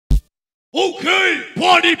Okay,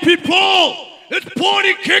 party people, it's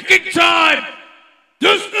party kicking time.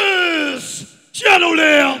 This is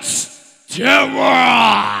Shadowlands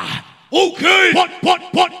Terror. Okay,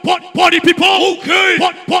 party people. Okay,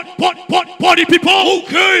 party people.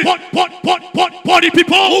 Okay, party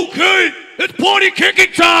people. Okay, it's party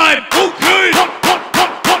kicking time. Okay,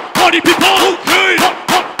 party people. Okay,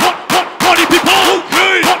 party people.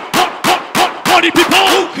 Okay, party people.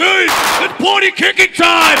 Okay, it's party kicking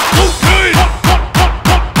time. Okay,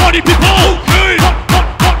 party people. Okay,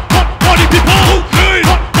 party people. Okay,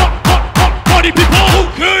 party people.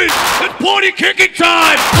 Okay, it's party kicking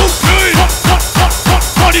time. Okay,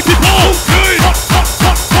 party people. Okay,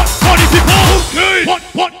 party people. Okay,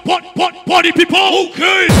 party people.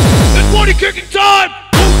 Okay, it's party kicking time.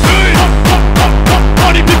 Okay,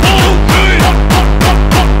 party people. Okay,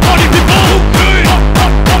 party people. Okay, party people. Okay,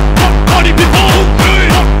 party people.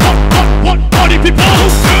 Okay, party people. Okay,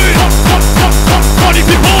 party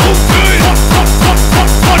people. Okay,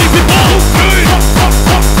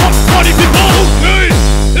 party people. Okay,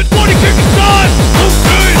 it's party kicking time.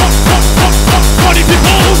 Okay, party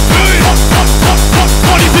people. Okay,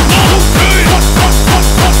 party people. Okay,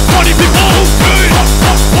 party people. Okay,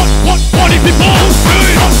 party people.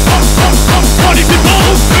 Okay, party people.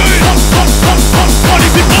 Okay, party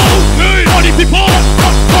people. Okay, party people.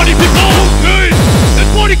 Party people. Okay,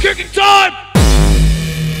 it's party kicking time.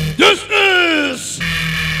 This is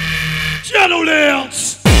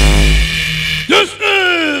Shadowlands. This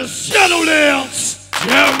is Shadowlands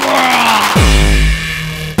Terror.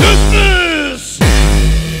 This is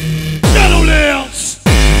Shadowlands.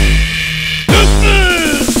 This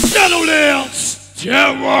is Shadowlands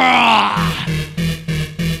Terror.